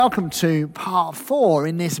Welcome to part 4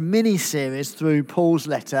 in this mini-series through Paul's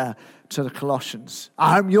letter to the Colossians.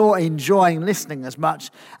 I hope you're enjoying listening as much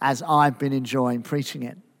as I've been enjoying preaching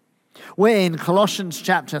it. We're in Colossians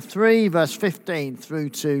chapter 3, verse 15 through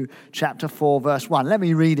to chapter 4, verse 1. Let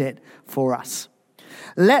me read it for us.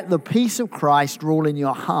 Let the peace of Christ rule in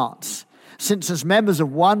your hearts, since as members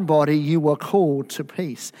of one body you were called to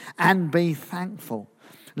peace, and be thankful.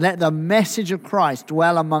 Let the message of Christ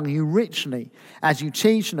dwell among you richly as you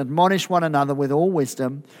teach and admonish one another with all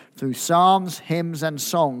wisdom through psalms, hymns, and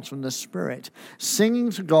songs from the Spirit, singing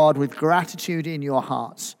to God with gratitude in your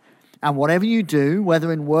hearts. And whatever you do,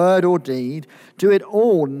 whether in word or deed, do it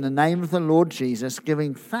all in the name of the Lord Jesus,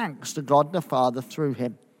 giving thanks to God the Father through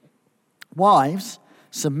him. Wives,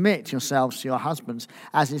 submit yourselves to your husbands,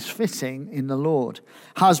 as is fitting in the Lord.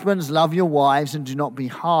 Husbands, love your wives and do not be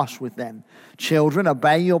harsh with them. Children,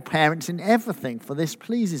 obey your parents in everything, for this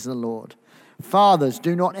pleases the Lord. Fathers,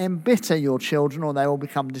 do not embitter your children, or they will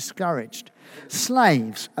become discouraged.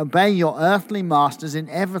 Slaves, obey your earthly masters in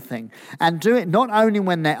everything, and do it not only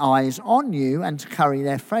when their eye is on you and to curry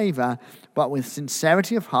their favor, but with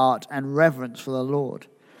sincerity of heart and reverence for the Lord.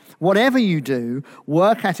 Whatever you do,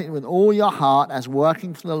 work at it with all your heart as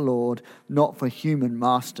working for the Lord, not for human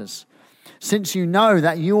masters. Since you know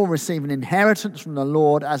that you will receive an inheritance from the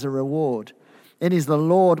Lord as a reward. It is the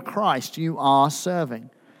Lord Christ you are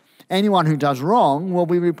serving. Anyone who does wrong will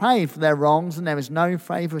be repaid for their wrongs, and there is no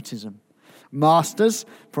favoritism. Masters,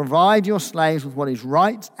 provide your slaves with what is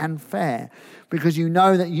right and fair, because you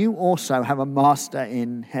know that you also have a master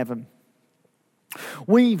in heaven.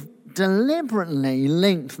 We've deliberately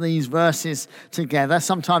linked these verses together.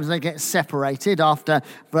 Sometimes they get separated after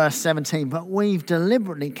verse 17, but we've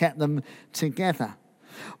deliberately kept them together.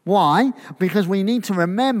 Why? Because we need to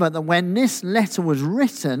remember that when this letter was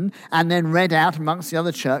written and then read out amongst the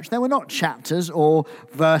other church, there were not chapters or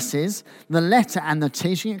verses. The letter and the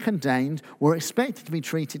teaching it contained were expected to be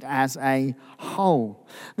treated as a whole.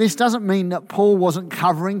 This doesn't mean that Paul wasn't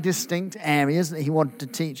covering distinct areas that he wanted to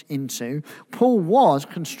teach into. Paul was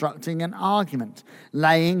constructing an argument,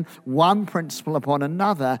 laying one principle upon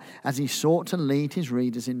another as he sought to lead his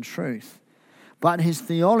readers in truth. But his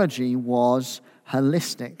theology was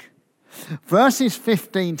holistic. Verses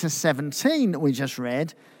 15 to 17 that we just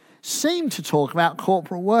read seem to talk about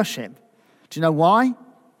corporate worship. Do you know why?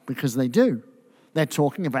 Because they do. They're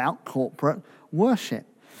talking about corporate worship.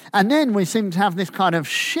 And then we seem to have this kind of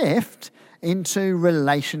shift into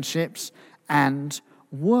relationships and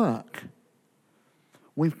work.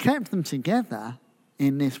 We've kept them together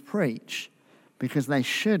in this preach because they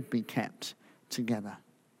should be kept together.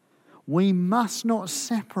 We must not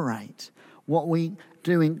separate what we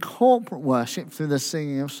do in corporate worship through the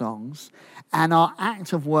singing of songs and our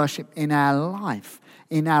act of worship in our life,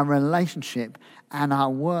 in our relationship and our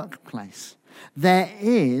workplace. There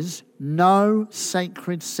is no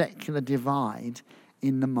sacred secular divide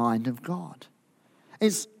in the mind of God.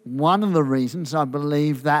 It's one of the reasons I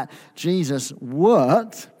believe that Jesus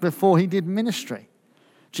worked before he did ministry.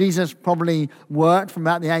 Jesus probably worked from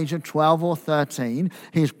about the age of 12 or 13.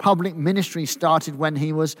 His public ministry started when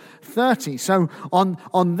he was 30. So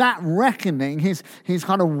on that reckoning, his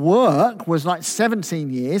kind of work was like 17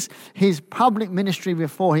 years. His public ministry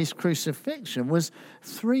before his crucifixion was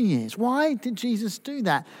 3 years. Why did Jesus do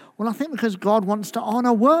that? Well, I think because God wants to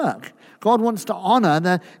honor work. God wants to honor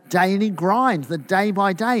the daily grind, the day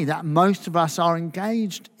by day that most of us are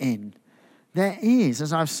engaged in. There is,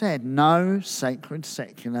 as I've said, no sacred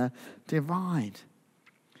secular divide.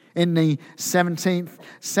 In the 17th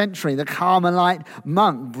century, the Carmelite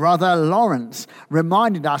monk, Brother Lawrence,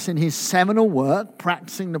 reminded us in his seminal work,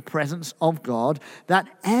 Practicing the Presence of God, that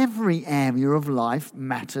every area of life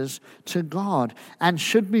matters to God and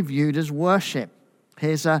should be viewed as worship.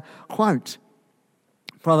 Here's a quote.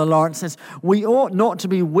 Brother Lawrence says, "We ought not to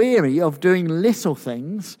be weary of doing little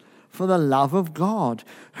things for the love of God,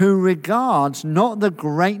 who regards not the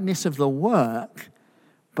greatness of the work,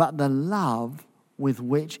 but the love with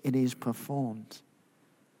which it is performed."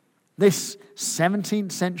 This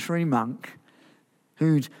 17th century monk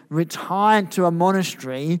who'd retired to a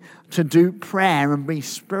monastery to do prayer and be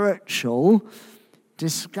spiritual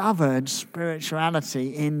discovered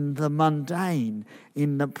spirituality in the mundane,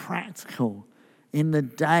 in the practical, in the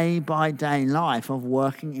day-by-day life of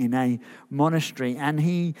working in a monastery. And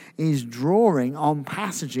he is drawing on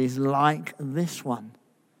passages like this one.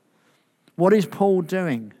 What is Paul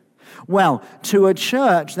doing? Well, to a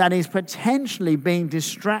church that is potentially being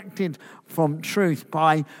distracted from truth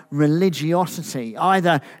by religiosity,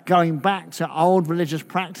 either going back to old religious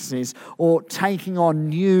practices or taking on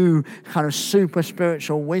new kind of super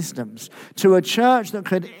spiritual wisdoms, to a church that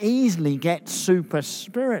could easily get super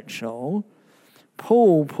spiritual,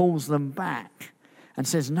 Paul pulls them back and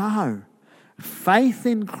says, no, faith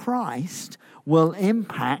in Christ will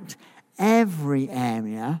impact every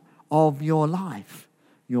area of your life.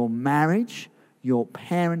 Your marriage, your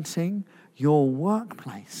parenting, your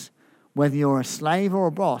workplace. Whether you're a slave or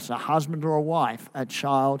a boss, a husband or a wife, a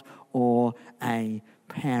child or a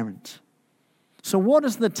parent. So what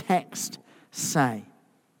does the text say?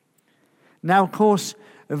 Now, of course,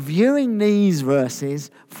 viewing these verses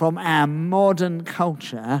from our modern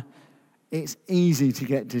culture, it's easy to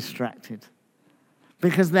get distracted.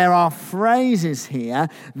 Because there are phrases here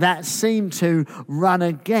that seem to run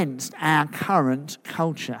against our current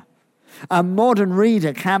culture. A modern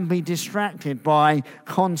reader can be distracted by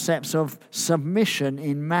concepts of submission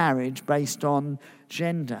in marriage based on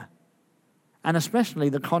gender. And especially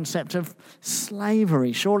the concept of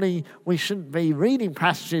slavery. Surely we shouldn't be reading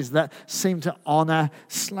passages that seem to honour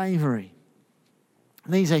slavery.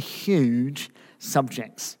 These are huge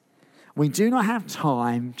subjects. We do not have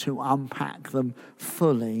time to unpack them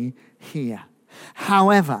fully here.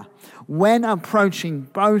 However, when approaching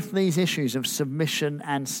both these issues of submission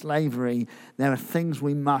and slavery, there are things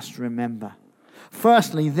we must remember.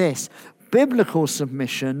 Firstly, this: biblical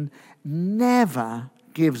submission never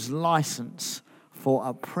gives license for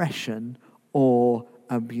oppression or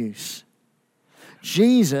abuse.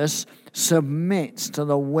 Jesus submits to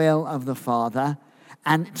the will of the Father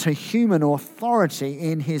and to human authority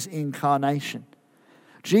in his incarnation.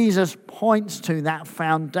 Jesus points to that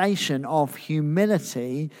foundation of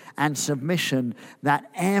humility and submission that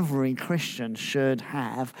every Christian should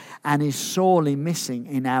have and is sorely missing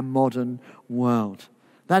in our modern world.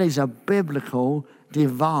 That is a biblical,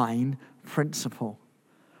 divine principle.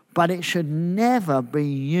 But it should never be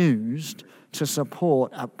used to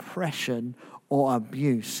support oppression or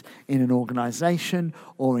abuse in an organization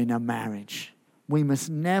or in a marriage. We must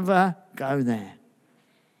never go there.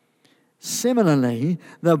 Similarly,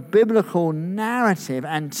 the biblical narrative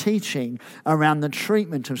and teaching around the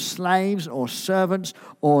treatment of slaves or servants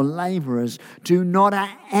or laborers do not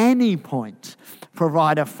at any point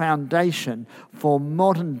provide a foundation for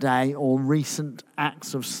modern day or recent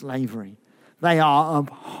acts of slavery. They are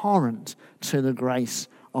abhorrent to the grace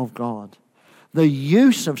of God. The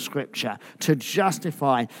use of Scripture to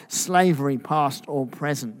justify slavery past or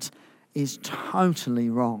present is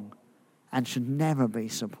totally wrong and should never be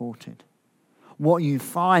supported. What you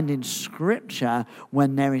find in Scripture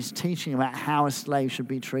when there is teaching about how a slave should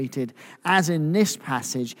be treated, as in this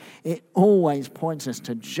passage, it always points us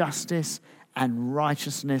to justice and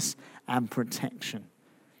righteousness and protection.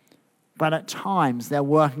 But at times they're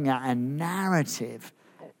working out a narrative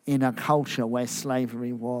in a culture where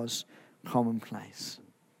slavery was commonplace.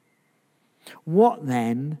 What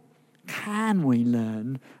then can we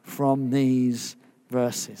learn from these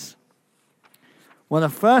verses? Well, the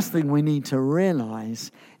first thing we need to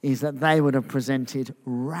realize is that they would have presented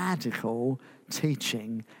radical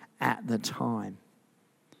teaching at the time.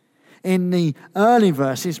 In the early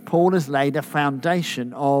verses, Paul has laid a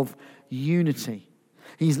foundation of unity.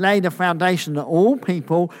 He's laid a foundation that all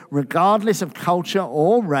people, regardless of culture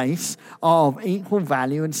or race, are of equal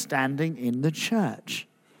value and standing in the church.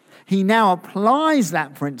 He now applies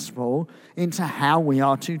that principle into how we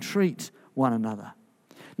are to treat one another.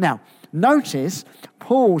 Now, notice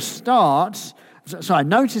how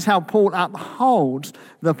Paul upholds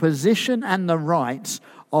the position and the rights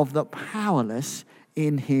of the powerless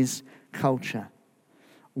in his culture.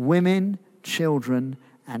 Women, children,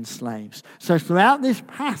 and slaves. So throughout this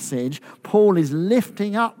passage, Paul is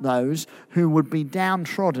lifting up those who would be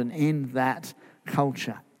downtrodden in that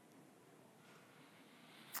culture.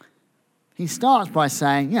 He starts by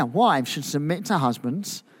saying, wives should submit to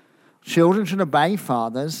husbands, children should obey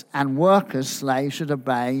fathers, and workers, slaves, should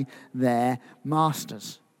obey their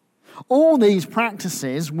masters. All these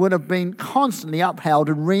practices would have been constantly upheld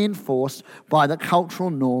and reinforced by the cultural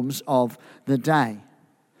norms of the day.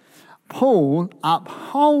 Paul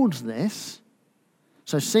upholds this,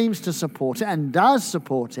 so seems to support it and does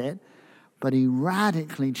support it, but he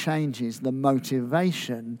radically changes the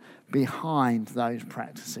motivation behind those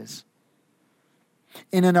practices.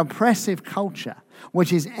 In an oppressive culture,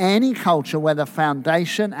 which is any culture where the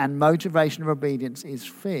foundation and motivation of obedience is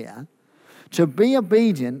fear, to be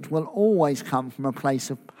obedient will always come from a place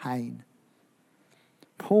of pain.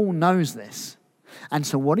 Paul knows this, And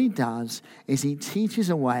so what he does is he teaches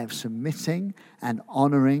a way of submitting and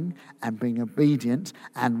honouring and being obedient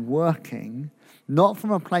and working, not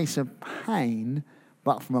from a place of pain,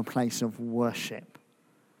 but from a place of worship.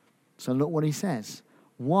 So look what he says.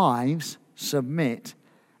 Wives, submit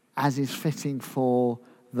as is fitting for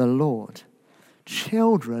the Lord.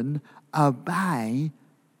 Children, obey,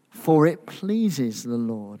 for it pleases the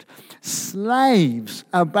Lord. Slaves,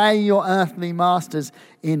 obey your earthly masters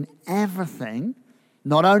in everything,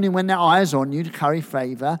 not only when their eyes are on you to curry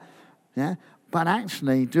favour, but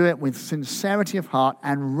actually do it with sincerity of heart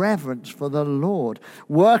and reverence for the Lord.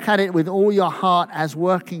 Work at it with all your heart as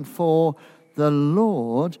working for the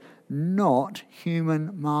Lord, not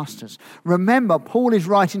human masters. Remember, Paul is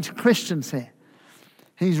writing to Christians here.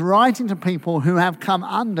 He's writing to people who have come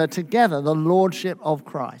under together the lordship of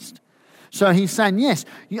Christ. So he's saying, yes,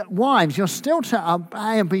 wives, you're still to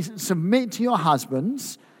obey and submit to your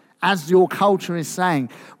husbands, as your culture is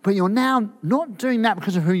saying. But you're now not doing that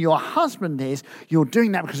because of who your husband is. You're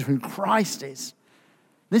doing that because of who Christ is.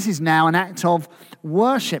 This is now an act of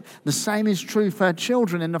worship. The same is true for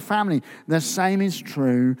children in the family. The same is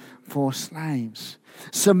true for slaves.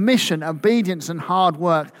 Submission, obedience, and hard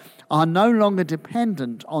work are no longer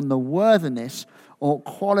dependent on the worthiness or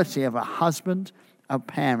quality of a husband, a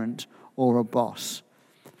parent, or a boss.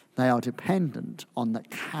 They are dependent on the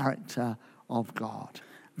character of God.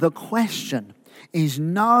 The question is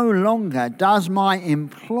no longer, does my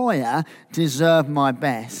employer deserve my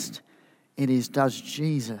best? It is, does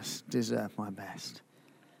Jesus deserve my best?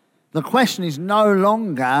 The question is no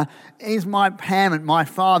longer, is my parent, my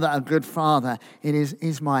father, a good father? It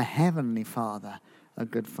is my heavenly Father a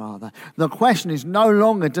good father? The question is no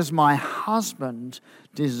longer, does my husband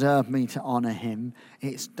deserve me to honour him?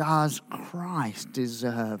 It's, does Christ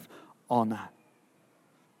deserve honour?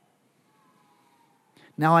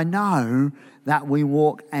 Now, I know that we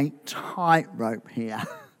walk a tightrope here.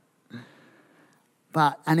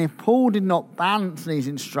 And if Paul did not balance these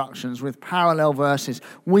instructions with parallel verses,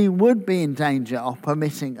 we would be in danger of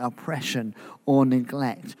permitting oppression or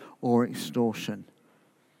neglect or extortion.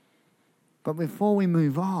 But before we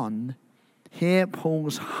move on, hear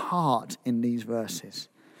Paul's heart in these verses.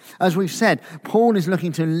 As we've said, Paul is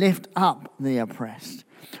looking to lift up the oppressed.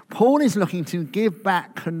 Paul is looking to give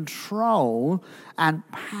back control and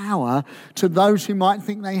power to those who might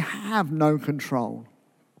think they have no control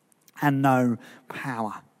and no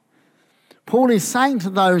power. Paul is saying to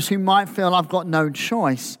those who might feel, I've got no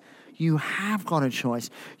choice, you have got a choice.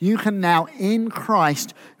 You can now, in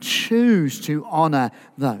Christ, choose to honour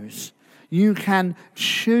those. You can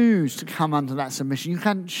choose to come under that submission. You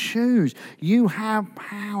can choose. You have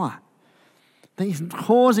power. He's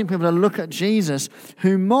causing people to look at Jesus,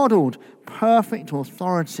 who modelled perfect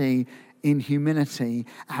authority in humility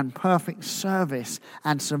and perfect service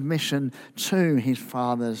and submission to his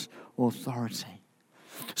Father's authority.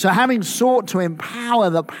 So having sought to empower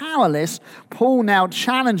the powerless, Paul now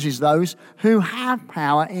challenges those who have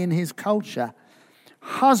power in his culture.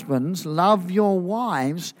 Husbands, love your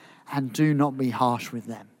wives and do not be harsh with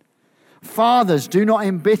them. Fathers, do not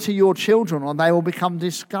embitter your children or they will become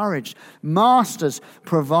discouraged. Masters,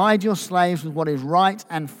 provide your slaves with what is right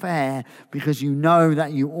and fair, because you know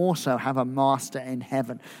that you also have a master in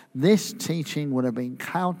heaven. This teaching would have been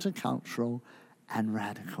countercultural and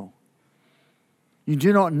radical. You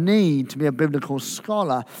do not need to be a biblical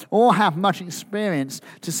scholar or have much experience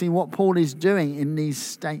to see what Paul is doing in these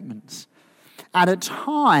statements. At a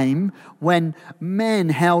time when men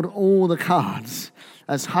held all the cards,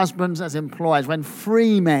 as husbands, as employers, when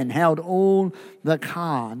free men held all the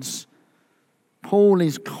cards, Paul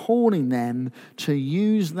is calling them to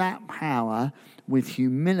use that power with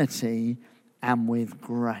humility and with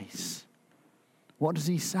grace. What does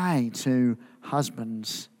he say to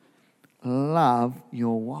husbands? Love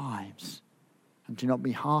your wives and do not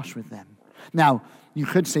be harsh with them. Now, you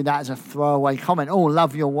could see that as a throwaway comment. Oh,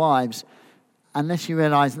 love your wives. Unless you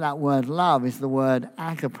realise that word love is the word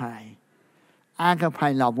agape.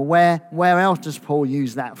 Agape love. Where else does Paul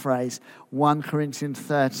use that phrase? 1 Corinthians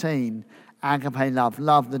 13. Agape love.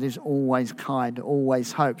 Love that is always kind,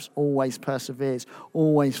 always hopes, always perseveres,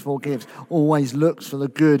 always forgives, always looks for the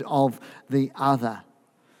good of the other.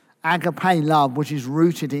 Agape love, which is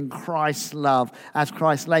rooted in Christ's love, as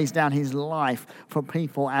Christ lays down his life for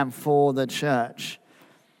people and for the church.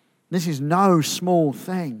 This is no small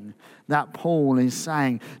thing that Paul is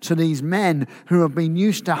saying to these men who have been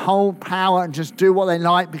used to hold power and just do what they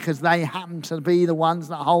like because they happen to be the ones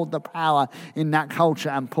that hold the power in that culture.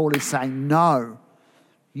 And Paul is saying, no,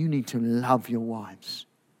 you need to love your wives.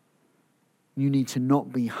 You need to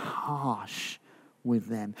not be harsh with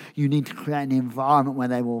them. You need to create an environment where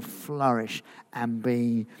they will flourish and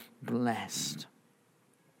be blessed.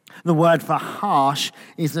 The word for harsh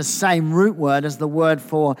is the same root word as the word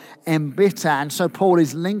for embitter. And so Paul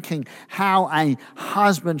is linking how a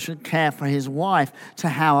husband should care for his wife to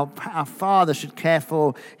how a father should care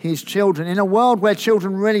for his children. In a world where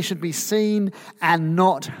children really should be seen and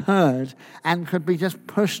not heard and could be just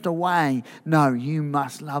pushed away, no, you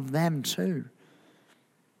must love them too.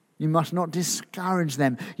 You must not discourage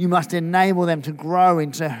them. You must enable them to grow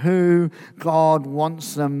into who God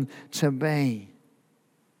wants them to be.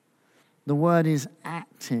 The word is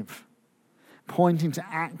active, pointing to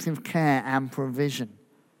active care and provision.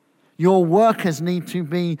 Your workers need to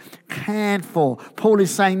be cared for. Paul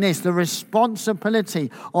is saying this: the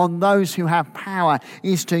responsibility on those who have power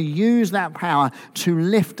is to use that power to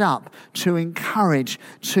lift up, to encourage,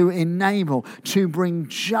 to enable, to bring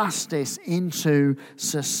justice into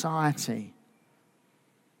society.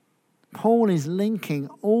 Paul is linking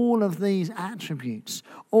all of these attributes,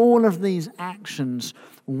 all of these actions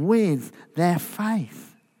with their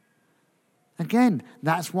faith. Again,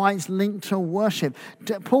 that's why it's linked to worship.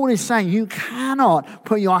 Paul is saying you cannot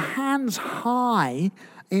put your hands high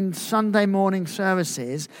in Sunday morning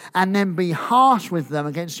services and then be harsh with them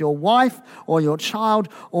against your wife or your child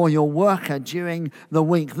or your worker during the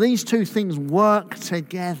week. These two things work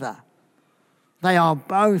together. They are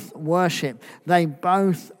both worship. They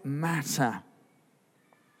both matter.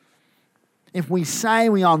 If we say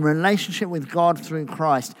we are in relationship with God through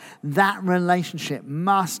Christ, that relationship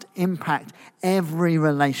must impact every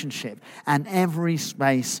relationship and every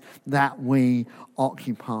space that we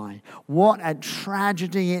occupy. What a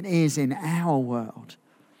tragedy it is in our world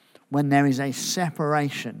when there is a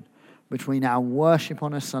separation between our worship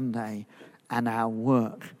on a Sunday and our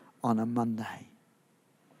work on a Monday.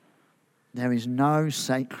 There is no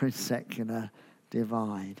sacred secular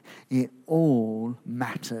divide. It all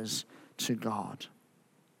matters to God.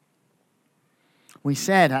 We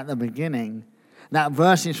said at the beginning that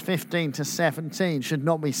verses 15 to 17 should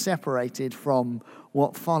not be separated from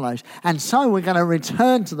what follows. And so we're going to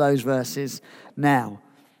return to those verses now.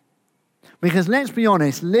 Because let's be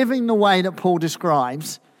honest, living the way that Paul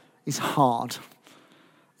describes is hard.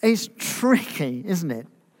 It's tricky, isn't it?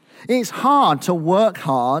 It's hard to work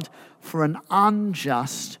hard for an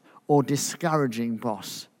unjust or discouraging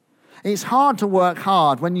boss. It's hard to work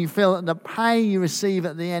hard when you feel that the pay you receive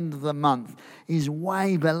at the end of the month is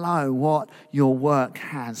way below what your work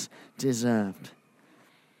has deserved.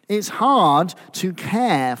 It's hard to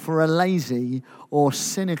care for a lazy or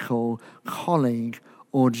cynical colleague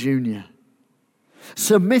or junior.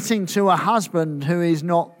 Submitting to a husband who is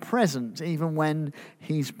not present, even when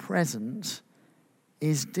he's present,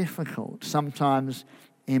 is difficult, sometimes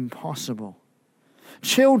impossible.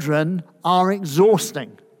 Children are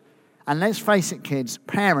exhausting. And let's face it, kids,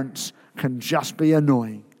 parents can just be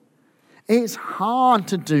annoying. It's hard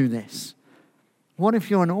to do this. What if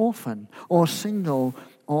you're an orphan or single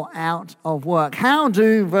or out of work? How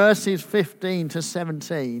do verses 15 to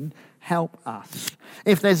 17 help us?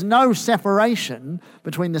 If there's no separation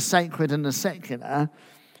between the sacred and the secular,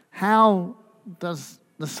 how does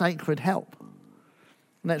the sacred help?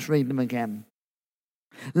 Let's read them again.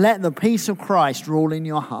 Let the peace of Christ rule in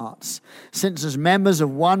your hearts, since as members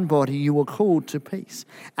of one body you were called to peace,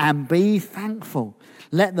 and be thankful.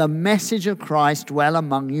 Let the message of Christ dwell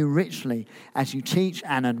among you richly, as you teach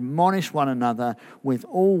and admonish one another with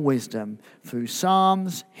all wisdom, through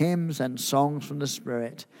psalms, hymns, and songs from the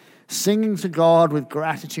Spirit, singing to God with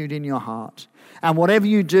gratitude in your heart. And whatever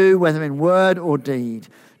you do, whether in word or deed,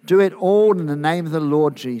 do it all in the name of the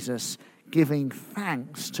Lord Jesus, giving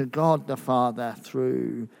thanks to God the Father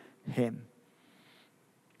through him.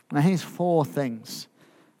 Now here's 4 things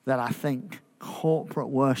that I think corporate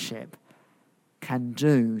worship can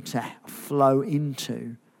do to flow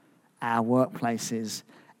into our workplaces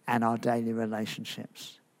and our daily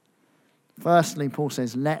relationships. Firstly, Paul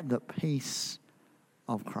says, let the peace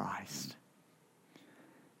of Christ.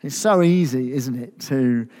 It's so easy, isn't it,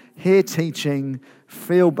 to hear teaching,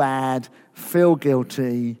 feel bad, feel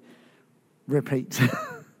guilty, repeat.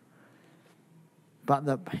 But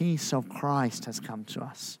the peace of Christ has come to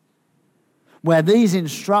us. Where these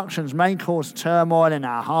instructions may cause turmoil in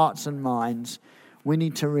our hearts and minds, we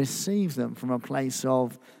need to receive them from a place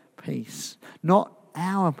of peace. Not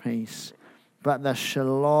our peace, but the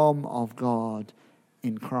shalom of God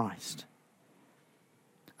in Christ.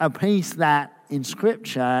 A peace that in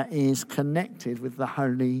Scripture is connected with the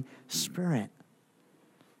Holy Spirit.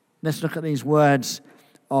 Let's look at these words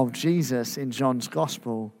of Jesus in John's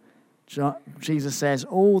Gospel. Jesus says,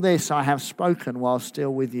 all this I have spoken while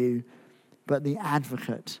still with you, but the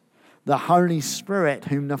Advocate, the Holy Spirit,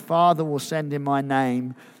 whom the Father will send in my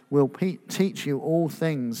name, will teach you all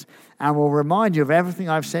things and will remind you of everything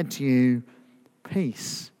I've said to you.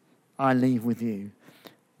 Peace I leave with you.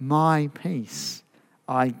 My peace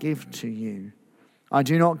I give to you. I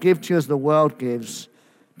do not give to you as the world gives.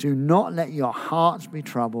 Do not let your hearts be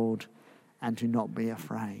troubled and do not be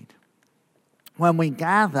afraid. When we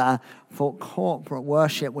gather for corporate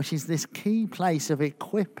worship, which is this key place of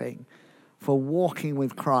equipping for walking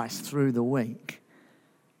with Christ through the week,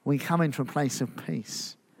 we come into a place of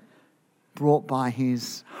peace brought by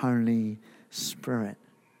his Holy Spirit.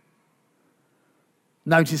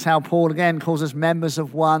 Notice how Paul again calls us members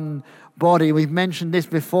of one body. We've mentioned this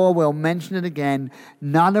before, we'll mention it again.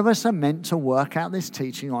 None of us are meant to work out this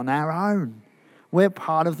teaching on our own. We're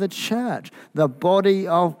part of the church, the body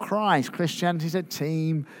of Christ. Christianity is a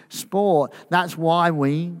team sport. That's why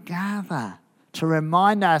we gather, to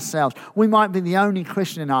remind ourselves. We might be the only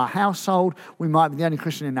Christian in our household. We might be the only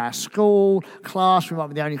Christian in our school, class. We might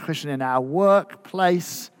be the only Christian in our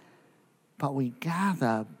workplace. But we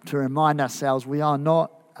gather to remind ourselves we are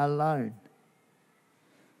not alone.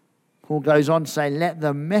 Paul goes on to say, let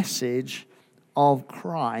the message of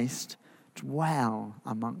Christ dwell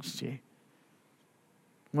amongst you.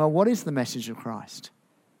 Well, what is the message of Christ?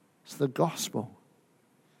 It's the gospel.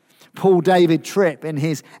 Paul David Tripp, in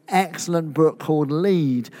his excellent book called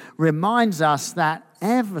Lead, reminds us that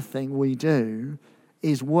everything we do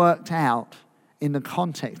is worked out in the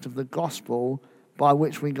context of the gospel by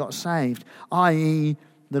which we got saved, i.e.,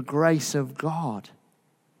 the grace of God.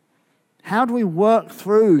 How do we work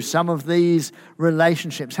through some of these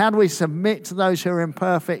relationships? How do we submit to those who are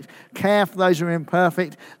imperfect, care for those who are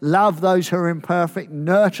imperfect, love those who are imperfect,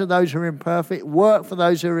 nurture those who are imperfect, work for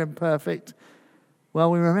those who are imperfect?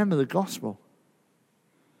 Well, we remember the gospel.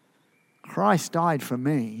 Christ died for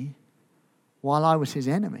me while I was his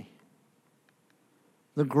enemy.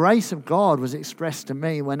 The grace of God was expressed to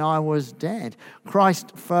me when I was dead.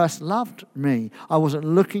 Christ first loved me. I wasn't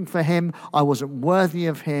looking for him. I wasn't worthy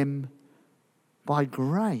of him. By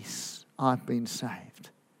grace, I've been saved.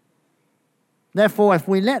 Therefore, if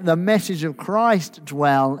we let the message of Christ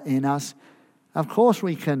dwell in us, of course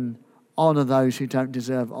we can honor those who don't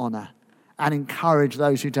deserve honor and encourage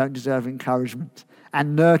those who don't deserve encouragement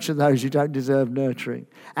and nurture those who don't deserve nurturing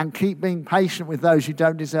and keep being patient with those who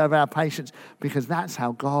don't deserve our patience, because that's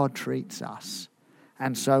how God treats us.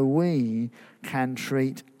 And so we can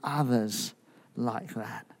treat others like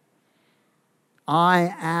that.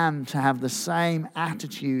 I am to have the same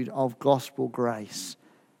attitude of gospel grace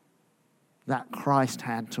that Christ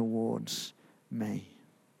had towards me.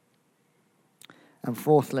 And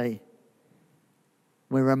fourthly,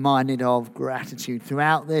 we're reminded of gratitude.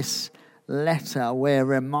 Throughout this letter, we're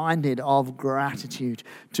reminded of gratitude.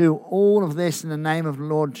 Do all of this in the name of the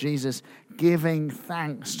Lord Jesus, giving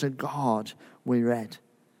thanks to God, we read.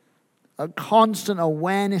 A constant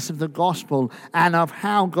awareness of the gospel and of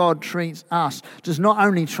how God treats us does not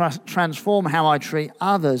only transform how I treat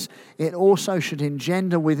others, it also should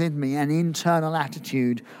engender within me an internal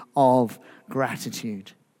attitude of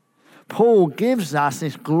gratitude. Paul gives us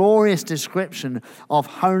this glorious description of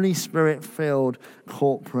Holy Spirit-filled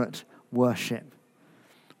corporate worship,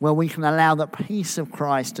 where we can allow the peace of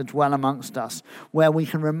Christ to dwell amongst us, where we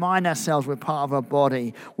can remind ourselves we're part of a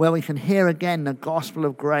body, where we can hear again the gospel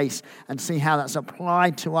of grace and see how that's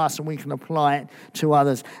applied to us and we can apply it to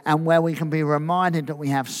others, and where we can be reminded that we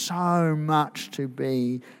have so much to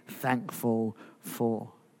be thankful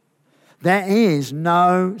for. There is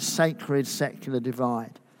no sacred secular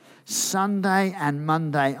divide. Sunday and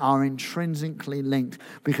Monday are intrinsically linked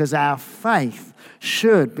because our faith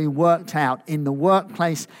should be worked out in the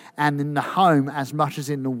workplace and in the home as much as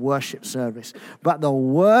in the worship service. But the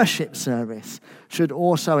worship service should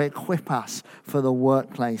also equip us for the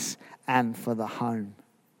workplace and for the home.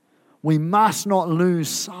 We must not lose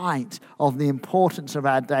sight of the importance of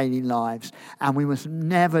our daily lives, and we must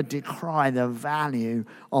never decry the value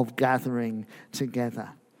of gathering together.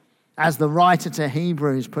 As the writer to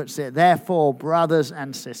Hebrews puts it, therefore, brothers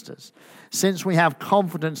and sisters, since we have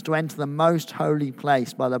confidence to enter the most holy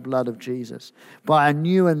place by the blood of Jesus, by a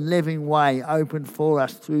new and living way opened for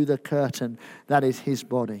us through the curtain that is his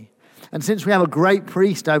body, and since we have a great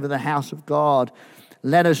priest over the house of God,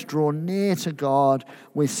 let us draw near to God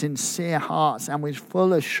with sincere hearts and with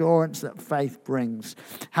full assurance that faith brings,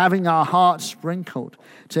 having our hearts sprinkled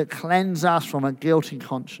to cleanse us from a guilty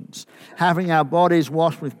conscience, having our bodies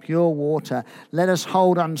washed with pure water. Let us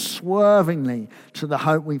hold unswervingly to the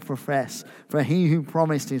hope we profess, for he who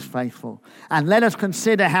promised is faithful. And let us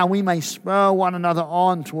consider how we may spur one another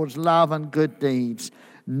on towards love and good deeds,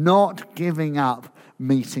 not giving up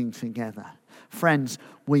meeting together. Friends,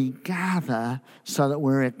 we gather so that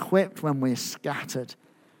we're equipped when we're scattered.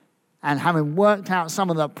 And having worked out some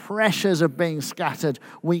of the pressures of being scattered,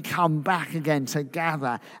 we come back again to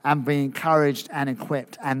gather and be encouraged and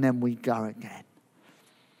equipped, and then we go again.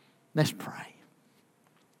 Let's pray.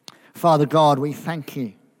 Father God, we thank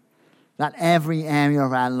you that every area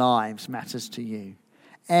of our lives matters to you.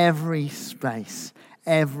 Every space,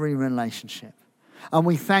 every relationship. And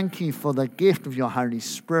we thank you for the gift of your Holy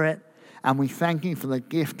Spirit, and we thank you for the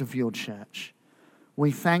gift of your church.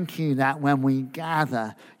 We thank you that when we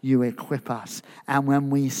gather, you equip us. And when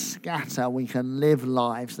we scatter, we can live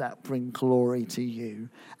lives that bring glory to you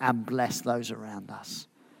and bless those around us.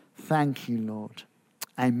 Thank you, Lord.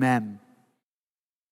 Amen.